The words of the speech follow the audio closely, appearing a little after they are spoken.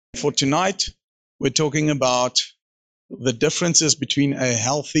for tonight, we're talking about the differences between a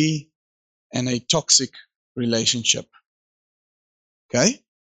healthy and a toxic relationship. Okay?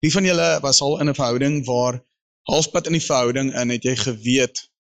 Wie van julle was al in 'n verhouding waar halfpad in die verhouding en het jy geweet,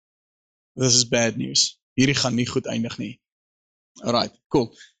 this is bad news. Hierdie gaan nie goed eindig nie. Alright,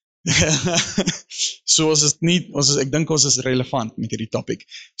 cool. So ek dink ons is relevant met hierdie topic.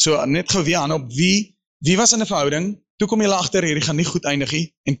 So net gou weer aan op wie was in 'n verhouding, toe kom julle agter hierdie gaan nie goed eindig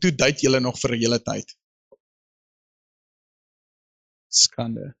nie en toe date julle nog vir 'n hele tyd.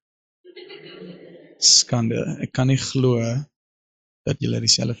 Skande. Ek kan nie glo dat julle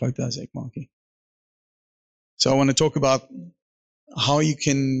dieselfde foute as ek maak nie. So I want to talk about how you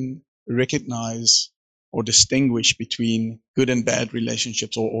can recognize or distinguish between good and bad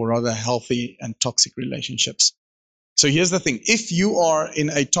relationships, or rather healthy and toxic relationships. So here's the thing. If you are in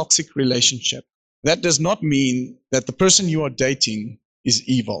a toxic relationship, that does not mean that the person you are dating is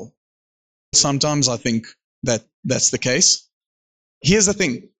evil. Sometimes I think that that's the case. Here's the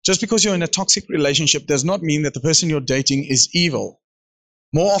thing. Just because you're in a toxic relationship does not mean that the person you're dating is evil.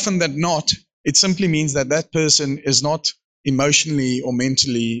 More often than not, it simply means that that person is not emotionally or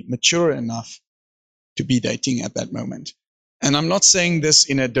mentally mature enough to be dating at that moment. And I'm not saying this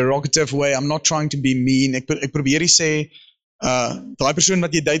in a derogative way. I'm not trying to be mean. Ek probeer nie sê, daai persoon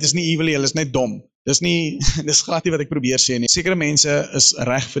wat jy date is nie evil, hulle is net dom. Dis glad nie wat ek probeer sê nie. Sekere mense is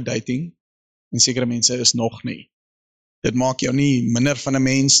reg vir dating, en sekere mense is nog nie. Dit maak jou nie minder van 'n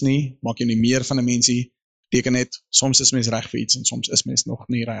mens nie, maak jou nie meer van 'n mens nie, beteken net, soms is mens reg vir iets, en soms is mens nog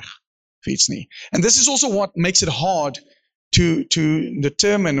nie reg vir iets nie. And this is also what makes it hard to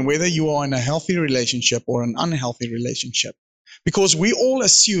determine whether you are in a healthy relationship or an unhealthy relationship. Because we all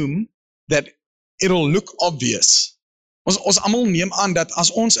assume that it'll look obvious. Ons almal neem aan dat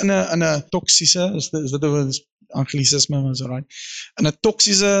as ons in 'n toksiese, is dit 'n Anglisisme, is right? In 'n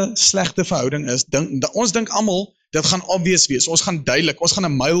toksiese, slegte verhouding is, ons dink almal, dit gaan obvious wees. Ons gaan duidelik, ons gaan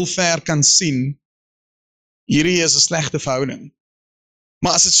 'n myl ver kan sien, hierdie is 'n slegte verhouding.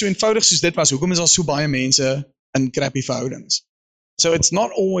 Maar as dit so eenvoudig soos dit was, hoekom is daar so baie mense in crappy verhoudings? So it's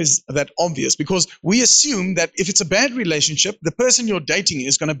not always that obvious, because we assume that if it's a bad relationship, the person you're dating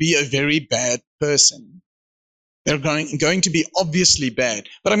is going to be a very bad person. They're going to be obviously bad.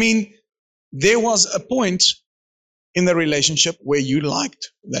 But I mean, there was a point in the relationship where you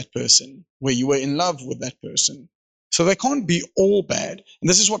liked that person, where you were in love with that person. So they can't be all bad. And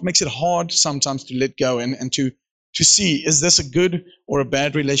this is what makes it hard sometimes to let go and to see, is this a good or a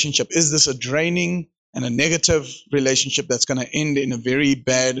bad relationship? Is this a draining and a negative relationship that's going to end in a very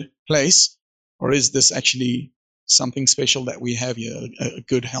bad place? Or is this actually something special that we have here, a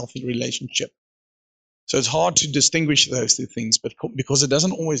good, healthy relationship? So it's hard to distinguish those two things, but because it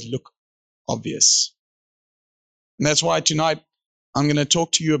doesn't always look obvious. And that's why tonight I'm going to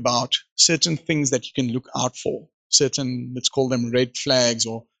talk to you about certain things that you can look out for. Certain, let's call them red flags,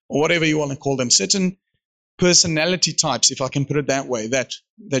 or whatever you want to call them. Certain personality types, if I can put it that way,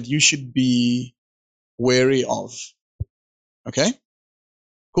 that you should be wary of. Okay?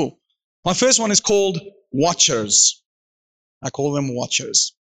 Cool. My first one is called watchers. I call them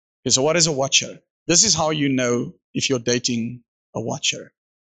watchers. Okay, so what is a watcher? This is how you know if you're dating a watcher.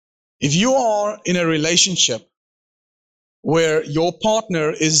 If you are in a relationship where your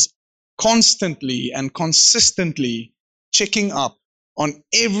partner is constantly and consistently checking up on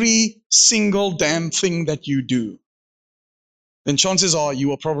every single damn thing that you do, then chances are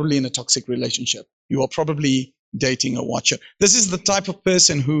you are probably in a toxic relationship. You are probably dating a watcher. This is the type of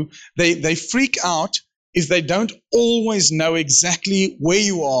person who they freak out if they don't always know exactly where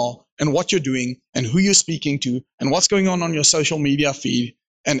you are and what you're doing and who you're speaking to and what's going on your social media feed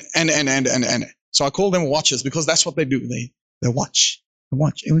and. So I call them watchers because that's what they do. They watch. They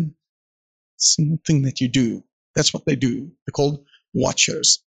watch every single thing that you do. That's what they do. They're called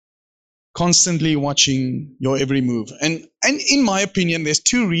watchers. Constantly watching your every move. And in my opinion, there's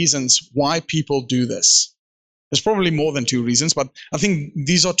two reasons why people do this. There's probably more than two reasons, but I think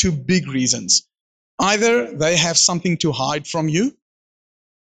these are two big reasons. Either they have something to hide from you,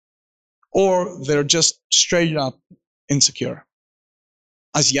 or they're just straight up insecure.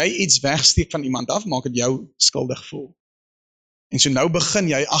 As jy iets wegsteek van iemand af, maak dit jou skuldig voel. En so nou begin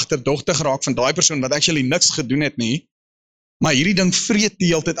jy agterdogtig raak van daai persoon wat actually niks gedoen het nie, maar hierdie ding vreet die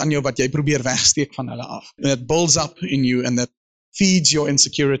hele tyd aan jou wat jy probeer wegsteek van hulle af. And that builds up in you and that feeds your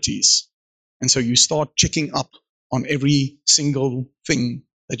insecurities. And so you start checking up on every single thing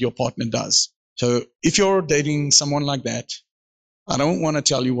that your partner does. So if you're dating someone like that, I don't want to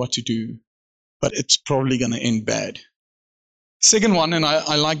tell you what to do, but it's probably going to end bad. Second one, and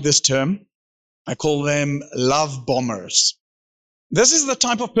I like this term, I call them love bombers. This is the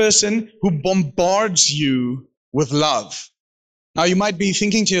type of person who bombards you with love. Now you might be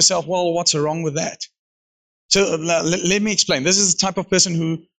thinking to yourself, well, what's wrong with that? So let me explain. This is the type of person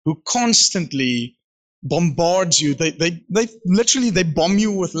who constantly bombards you. They literally, they bomb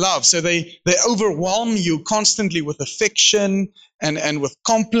you with love. So they overwhelm you constantly with affection and with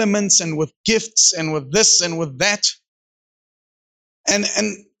compliments and with gifts and with this and with that. And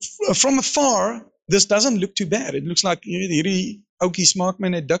from afar, this doesn't look too bad. It looks like hierdie ouetjie smaak my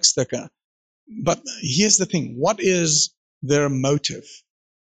net dikstukke. But here's the thing. What is their motive?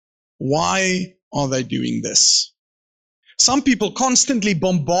 Why are they doing this? Some people constantly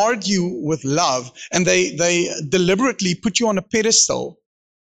bombard you with love, and they deliberately put you on a pedestal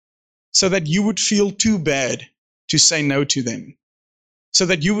so that you would feel too bad to say no to them, so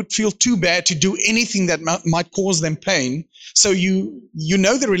that you would feel too bad to do anything that might cause them pain. So you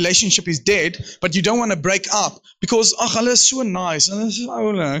know the relationship is dead, but you don't want to break up because, ach, hulle is so nice. Hulle is so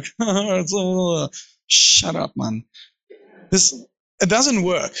oulik. Shut up, man. It doesn't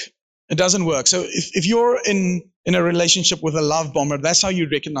work. It doesn't work. So if you're in a relationship with a love bomber, that's how you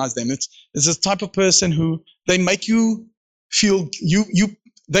recognize them. It's this type of person who they make you feel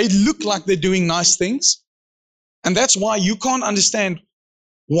they look like they're doing nice things. And that's why you can't understand,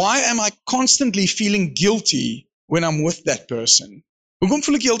 why am I constantly feeling guilty when I'm with that person? Hoekom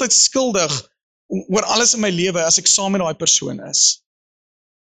voel ek heeltyd skuldig oor alles in my lewe as ek saam met daai persoon is?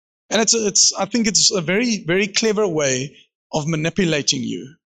 And I think it's a very, very clever way of manipulating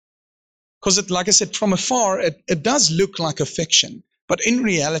you. Because like I said, from afar, it does look like affection. But in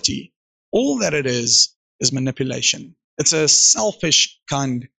reality, all that it is manipulation. It's a selfish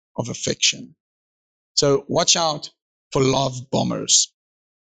kind of affection. So watch out for love bombers.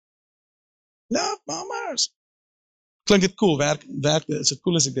 Love bombers. Klink dit cool? Werk, is dit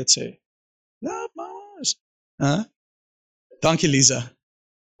cool as ek dit sê? Love bombers. Huh? Dankie, Lisa.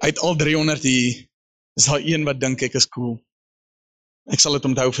 Uit al 300 hier, is daar een wat dink ek is cool. Ek sal dit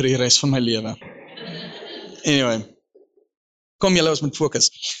onthou vir die res van my lewe. Anyway, kom julle, ons moet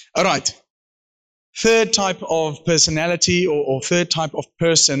fokus. All right. Third type of personality or third type of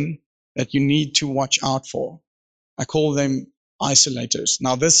person that you need to watch out for. I call them isolators.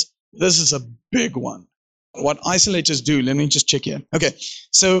 Now this is a big one. What isolators do, let me just check here. Okay,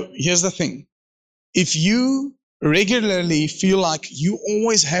 so here's the thing. If you regularly feel like you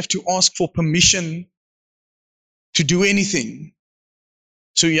always have to ask for permission to do anything,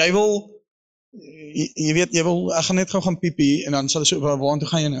 so jy wil, ek gaan net gou gaan piepie, en dan sal jy so, waartoe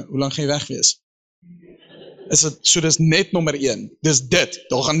gaan jy nou? Hoe lang gaan jy weg wees? Is dit, so dis net nommer 1, dis dit,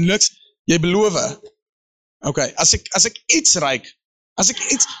 daar gaan niks, jy beloof. Okay, as ek iets ruik,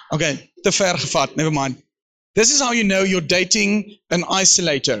 okay, te ver gevat, never mind. This is how you know you're dating an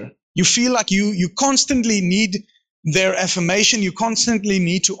isolator. You feel like you constantly need their affirmation, you constantly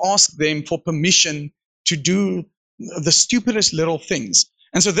need to ask them for permission to do the stupidest little things.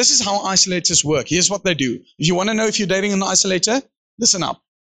 And so this is how isolators work. Here's what they do. If you want to know if you're dating an isolator, listen up.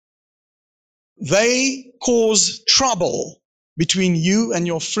 They cause trouble between you and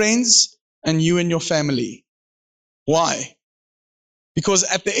your friends and you and your family. Why? Because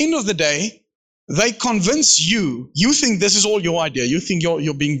at the end of the day, they convince you think this is all your idea. You think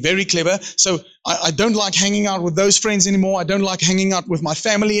you're being very clever. So I don't like hanging out with those friends anymore. I don't like hanging out with my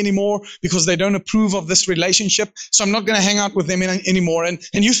family anymore because they don't approve of this relationship. So I'm not going to hang out with them anymore. And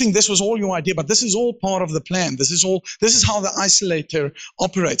you think this was all your idea, but this is all part of the plan. This is how the isolator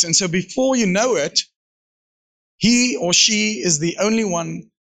operates. And so before you know it, he or she is the only one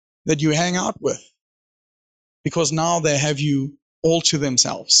that you hang out with because now they have you all to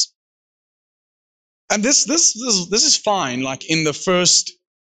themselves. And this is fine, like in the first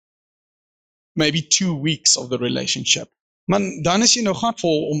maybe 2 weeks of the relationship. Man, dan is jy nou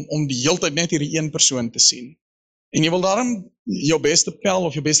gatvol om die hele tyd net hierdie een persoon te sien. En jy wil daarom jou beste pel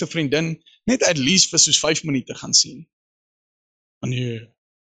of jou beste vriendin net at least vir soos 5 minute gaan sien. Nee.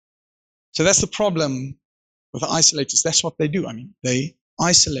 So that's the problem with the isolators. That's what they do. I mean, they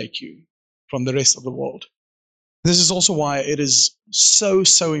isolate you from the rest of the world. This is also why it is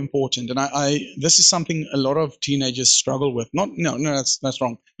so important, and this is something a lot of teenagers struggle with. That's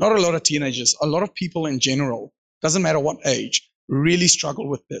wrong. Not a lot of teenagers. A lot of people in general, doesn't matter what age, really struggle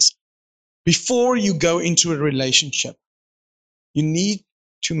with this. Before you go into a relationship, you need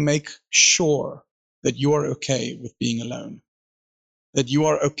to make sure that you are okay with being alone, that you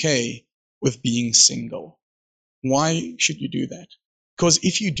are okay with being single. Why should you do that? Because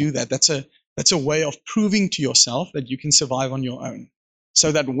if you do that, that's a way of proving to yourself that you can survive on your own.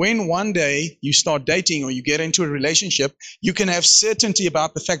 So that when one day you start dating or you get into a relationship, you can have certainty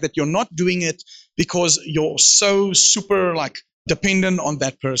about the fact that you're not doing it because you're so super like dependent on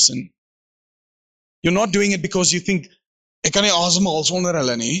that person. You're not doing it because you think, ek kan nie asemhaal sonder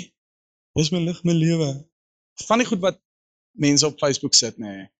hulle nie. Dis my lig, my lewe. Van die goed wat mense op Facebook sit,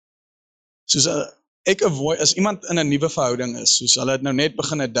 nee. Soos ek avoid, as iemand in 'n nuwe verhouding is, soos hulle het nou net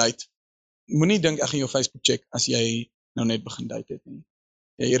begin 'n date, moenie dink ek gaan jou Facebook check as jy nou net begin date het nie.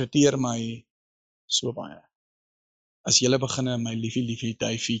 Jy irriteer my so baie. As jy begin my liefie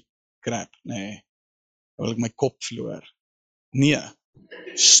duifie crap, nee, dan wil ek my kop verloor. Nee,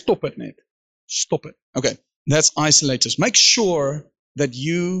 stop it net. Stop it. Okay, that's isolators. Make sure that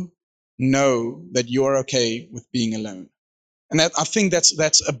you know that you're okay with being alone. And that, I think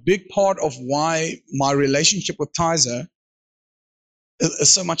that's a big part of why my relationship with Tyza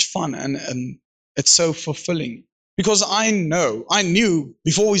is so much fun and it's so fulfilling. Because I knew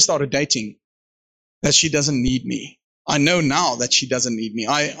before we started dating that she doesn't need me. I know now that she doesn't need me.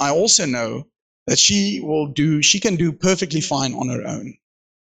 I also know that she can do perfectly fine on her own.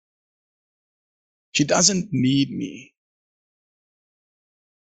 She doesn't need me,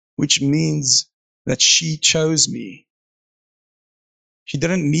 which means that she chose me. She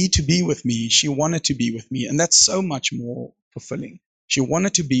didn't need to be with me. She wanted to be with me. And that's so much more fulfilling. She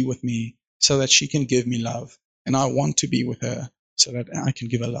wanted to be with me so that she can give me love. And I want to be with her so that I can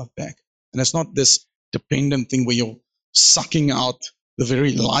give her love back. And it's not this dependent thing where you're sucking out the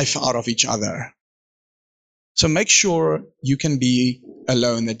very life out of each other. So make sure you can be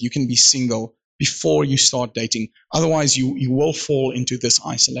alone, that you can be single before you start dating. Otherwise, you will fall into this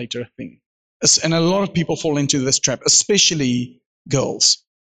isolator thing. And a lot of people fall into this trap, especially girls.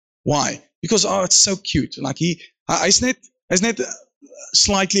 Why? Because, it's so cute. Like hy's net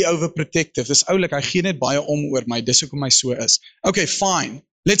slightly overprotective. Dis oulik, hy gee net baie om oor my, dis hoekom hy so is. Okay, fine.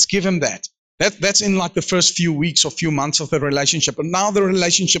 Let's give him that. That's in like the first few weeks or few months of the relationship. And now the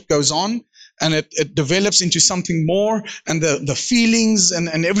relationship goes on and it develops into something more, and the feelings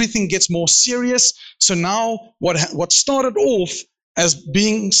and everything gets more serious. So now what started off as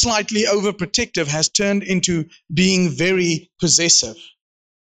being slightly overprotective has turned into being very possessive.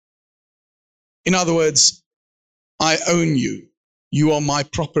 In other words, I own you. You are my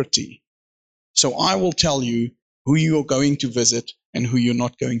property. So I will tell you who you are going to visit and who you're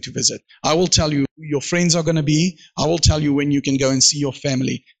not going to visit. I will tell you who your friends are going to be. I will tell you when you can go and see your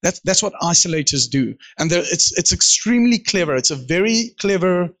family. That's what isolators do. And it's extremely clever. It's a very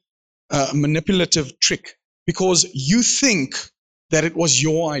clever manipulative trick, because you think that it was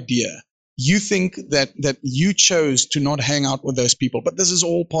your idea. You think that you chose to not hang out with those people, but this is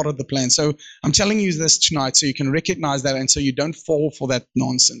all part of the plan. So I'm telling you this tonight so you can recognize that and so you don't fall for that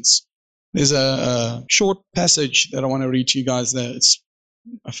nonsense. There's a short passage that I want to read to you guys there.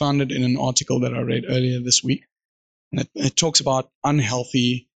 I found it in an article that I read earlier this week, and it talks about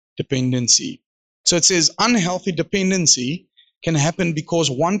unhealthy dependency. So it says, unhealthy dependency can happen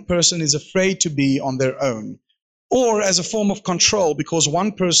because one person is afraid to be on their own, or as a form of control because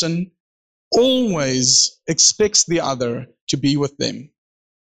one person always expects the other to be with them.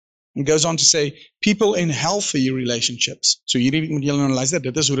 It goes on to say, people in healthy relationships, so hierdie moet julle analyse dat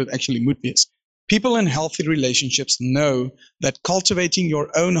dit is hoe dit actually moet wees. People in healthy relationships know that cultivating your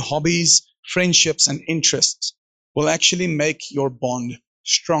own hobbies, friendships, and interests will actually make your bond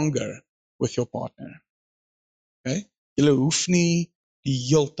stronger with your partner. Okay? Julle hoef nie die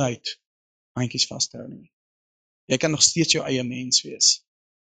hele tyd handjies vas te hou nie. Jy kan nog steeds jou eie mens wees.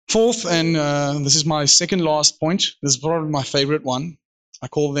 Fourth, and this is my second last point, this is probably my favorite one. I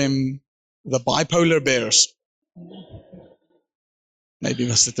call them the bipolar bears. Maybe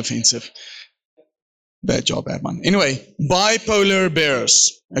that's offensive. Bad job, bad man. Anyway, bipolar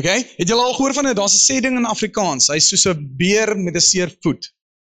bears. Okay? Het julle al gehoor van dit? Daar's 'n sê ding in Afrikaans. Hy's soos 'n beer met 'n seer voet.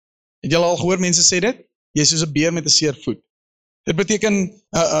 Het julle al gehoor mense sê dit? Jy's soos 'n beer met 'n seer voet. Dit beteken,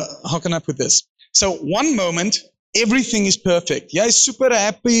 how can I put this? So one moment, everything is perfect. Jy's super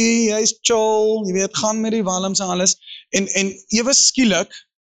happy, jy's chill, jy weet, gaan met die walms en alles. En ewe skielik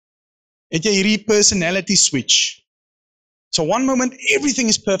het jy hierdie personality switch. So one moment, everything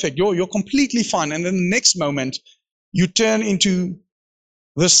is perfect. You're completely fine. And then the next moment, you turn into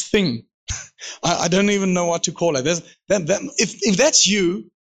this thing. I don't even know what to call it. If that's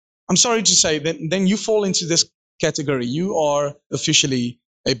you, I'm sorry to say, then you fall into this category. You are officially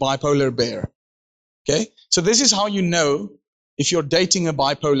a bipolar bear. Okay? So this is how you know if you're dating a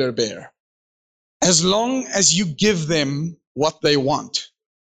bipolar bear. As long as you give them what they want,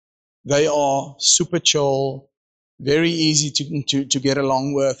 they are super chill, very easy to get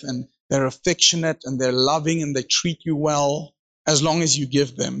along with, and they're affectionate and they're loving and they treat you well, as long as you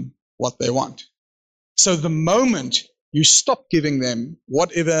give them what they want. So the moment you stop giving them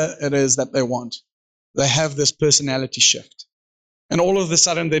whatever it is that they want, they have this personality shift. And all of a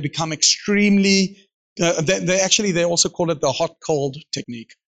sudden they become extremely, they also call it the hot-cold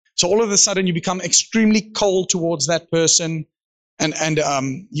technique. So all of a sudden you become extremely cold towards that person, and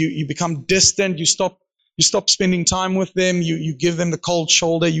you become distant, you stop spending time with them, you give them the cold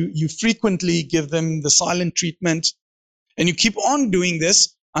shoulder, you frequently give them the silent treatment, and you keep on doing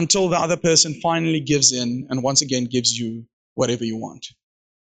this until the other person finally gives in and once again gives you whatever you want.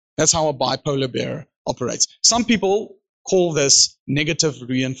 That's how a bipolar bear operates. Some people call this negative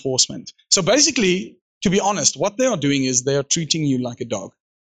reinforcement. So basically, to be honest, what they are doing is they are treating you like a dog.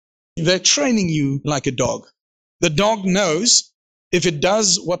 They're training you like a dog. The dog knows if it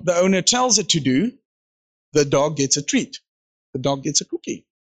does what the owner tells it to do, the dog gets a treat. The dog gets a cookie.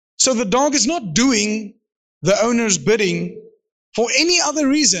 So the dog is not doing the owner's bidding for any other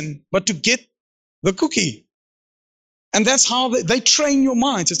reason but to get the cookie. And that's how they train your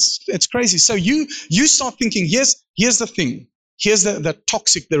minds. It's crazy. So you start thinking, here's the thing. Here's the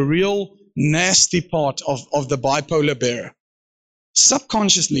toxic, the real nasty part of the bipolar bear.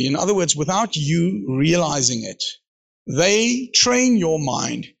 Subconsciously, in other words, without you realizing it, they train your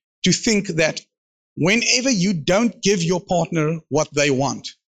mind to think that whenever you don't give your partner what they want,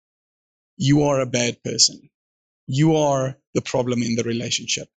 you are a bad person. You are the problem in the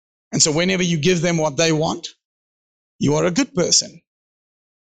relationship. And so whenever you give them what they want, you are a good person.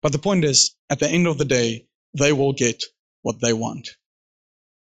 But the point is, at the end of the day, they will get what they want.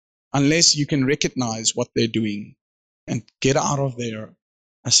 Unless you can recognize what they're doing and get out of there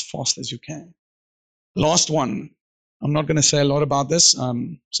as fast as you can. Last one. I'm not going to say a lot about this.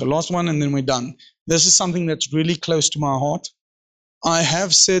 So last one and then we're done. This is something that's really close to my heart. I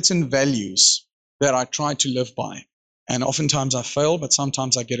have certain values that I try to live by. And oftentimes I fail, but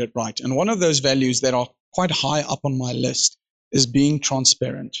sometimes I get it right. And one of those values that are quite high up on my list is being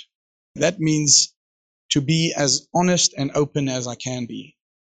transparent. That means to be as honest and open as I can be.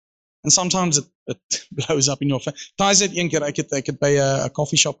 And sometimes it blows up in your face. Thys het een keer, ek het by 'n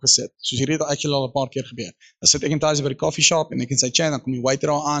coffee shop gesit. Soos hierdie het actually al 'n paar keer gebeur. Dan sit ek en Thys by die coffee shop en ek en sy chat, dan kom die waiter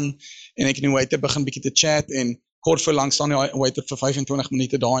daar aan en ek en die waiter begin bietjie te chat en kort voor lank staan die waiter vir 25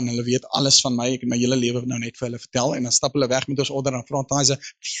 minute daar en hulle weet alles van my. Ek het my hele lewe nou net vir hulle vertel en dan stap hulle weg met ons order en vra Thys,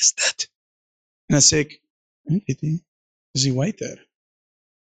 wie is dit? En dan sê ek weet nie, dis die waiter.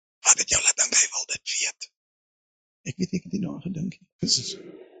 Wat het jou laat dink hy wil dit weet? Ek weet ek het nie daaraan gedink nie.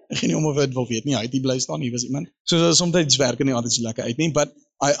 Ek geen om of het wil weet nie, hy het nie bly staan, hier was iemand. So soms werk nie altyd so lekker uit nie, but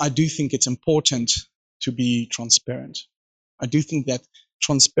I do think it's important to be transparent. I do think that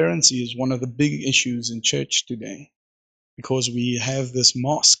transparency is one of the big issues in church today, because we have this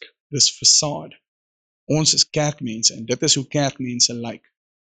mask, this facade. Ons is kerkmense, en dit is hoe kerkmense lyk.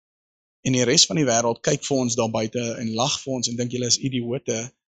 En die res van die wêreld kyk vir ons daar buite en lag vir ons en dink julle is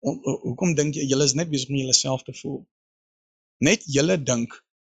idiote. Hoekom dink julle is net besig om julleself te voel? Net julle dink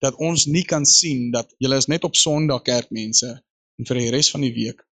dat ons nie kan sien dat julle is net op Sondag kerkmense en vir die res van die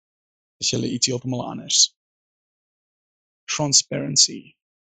week is julle iets heeltemal anders. Transparency.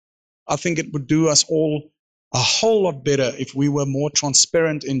 I think it would do us all a whole lot better if we were more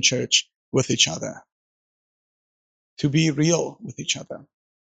transparent in church with each other. To be real with each other.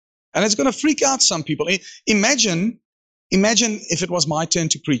 And it's going to freak out some people. Imagine if it was my turn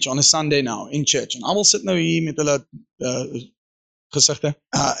to preach on a Sunday now in church. And I will sit nou hier met hulle gesigte.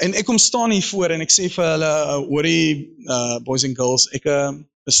 En ek kom staan hier voor en ek sê vir hulle, hoorie boys and girls, ek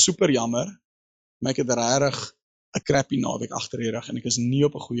is super jammer, maar ek het regtig 'n crappy naweek agter die rug en ek is nie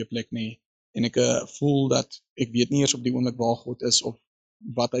op 'n goeie plek nie en ek voel dat ek weet nie eers op die oomblik waar God is of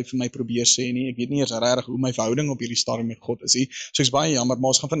wat hy vir my probeer sê nie. Ek weet nie eers regtig hoe my verhouding op hierdie stadium met God is nie. So ek's baie jammer,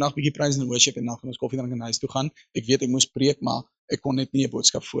 maar ons gaan vandag bietjie praise and worship en dan gaan ons koffie drink en huis toe gaan. Ek weet ek moes preek, maar ek kon net nie 'n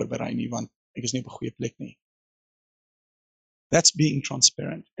boodskap voorberei nie want ek is nie op 'n goeie plek nie. That's being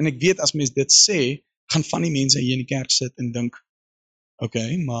transparent. En ek weet as mens dit sê, gaan van die mense hier in die kerk sit en dink,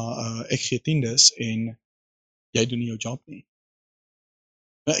 okay, maar ek gee tiendes en jy doen nie jou job nie.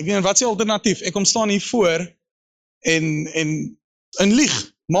 Ek weet, wat is die alternatief? Ek kom staan hier voor en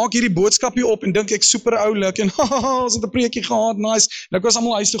lieg. Maak hierdie boodskap hier op en dink ek super oulik en ons het 'n preekie gehad, nice. Nou kan ons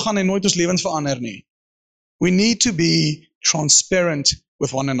almal huis toe gaan en nooit ons lewens verander nie. We need to be transparent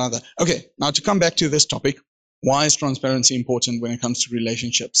with one another. Okay, now to come back to this topic, why is transparency important when it comes to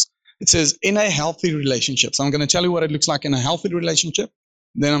relationships? It says, in a healthy relationship. So I'm going to tell you what it looks like in a healthy relationship.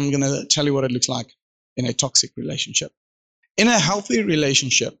 Then I'm going to tell you what it looks like in a toxic relationship. In a healthy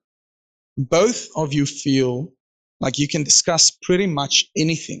relationship, both of you feel like you can discuss pretty much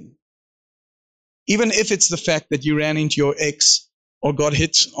anything. Even if it's the fact that you ran into your ex or got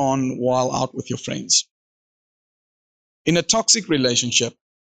hit on while out with your friends. In a toxic relationship,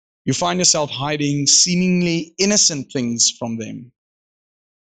 you find yourself hiding seemingly innocent things from them.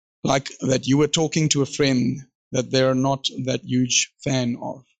 like that you were talking to a friend that they're not that huge fan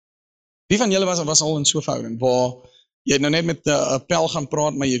of. Wie van julle was al in so 'n verhouding waar jy nou net met 'n pel gaan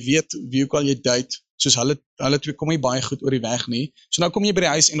praat, maar jy weet wie ook al jy date, soos hulle twee kom nie baie goed oor die weg nie. So nou kom jy by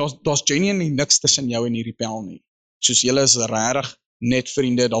die huis en daar's genuinely niks tussen jou en hierdie pel nie. Soos julle is regtig net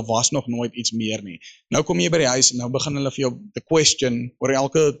vriende, daar was nog nooit iets meer nie. Nou kom jy by die huis en nou begin hulle vir jou the question oor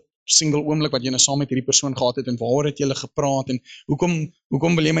elke single oomblik wat jy nou saam met hierdie persoon gehad het en waaroor het julle gepraat en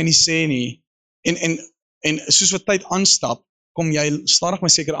hoekom wil jy my nie sê nie? En soos wat tyd aanstap, kom jy stadig maar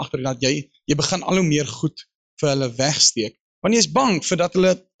seker agter dat jy begin al hoe meer goed vir hulle wegsteek. Want jy is bang vir dat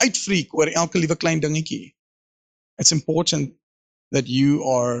hulle uitfreak oor elke liewe klein dingetjie. It's important that you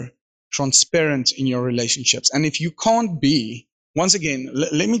are transparent in your relationships. And if you can't be, once again,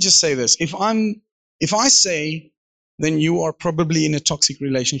 let me just say this. If I say, then you are probably in a toxic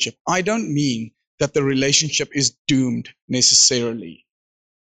relationship. I don't mean that the relationship is doomed necessarily.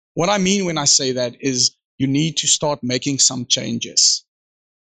 What I mean when I say that is you need to start making some changes.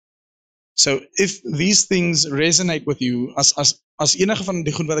 So if these things resonate with you, as enige van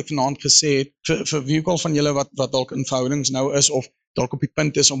die goed wat ek vanaand gesê het, vir wie ook al van julle wat dalk in verhoudings nou is, of dalk op die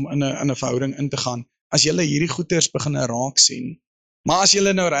punt is om in 'n verhouding in te gaan, as julle hierdie goeters begin raak sien, maar as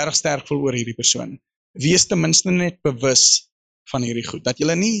julle nou regtig sterk voel oor hierdie persoon, wees ten minste net bewus van hierdie goed, dat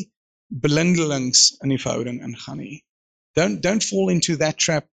julle nie blindelings in die verhouding ingaan nie. Don't fall into that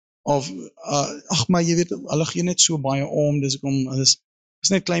trap of, ag maar jy weet, hulle gee net so baie om, dis hoekom is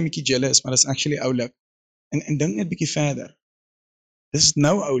net klein bietjie jealous, maar dis actually oulik. En dink net bietjie verder. Dis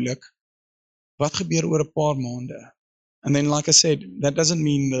nou oulik, wat gebeur oor 'n paar maande? And then, like I said, that doesn't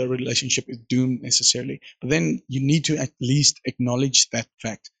mean the relationship is doomed necessarily, but then you need to at least acknowledge that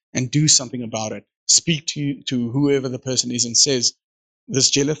fact and do something about it. Speak to whoever the person is and says, this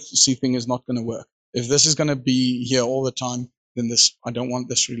jealousy thing is not going to work. If this is going to be here all the time, then I don't want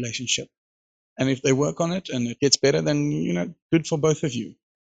this relationship. And if they work on it and it gets better, then, good for both of you.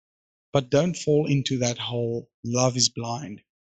 But don't fall into that whole love is blind.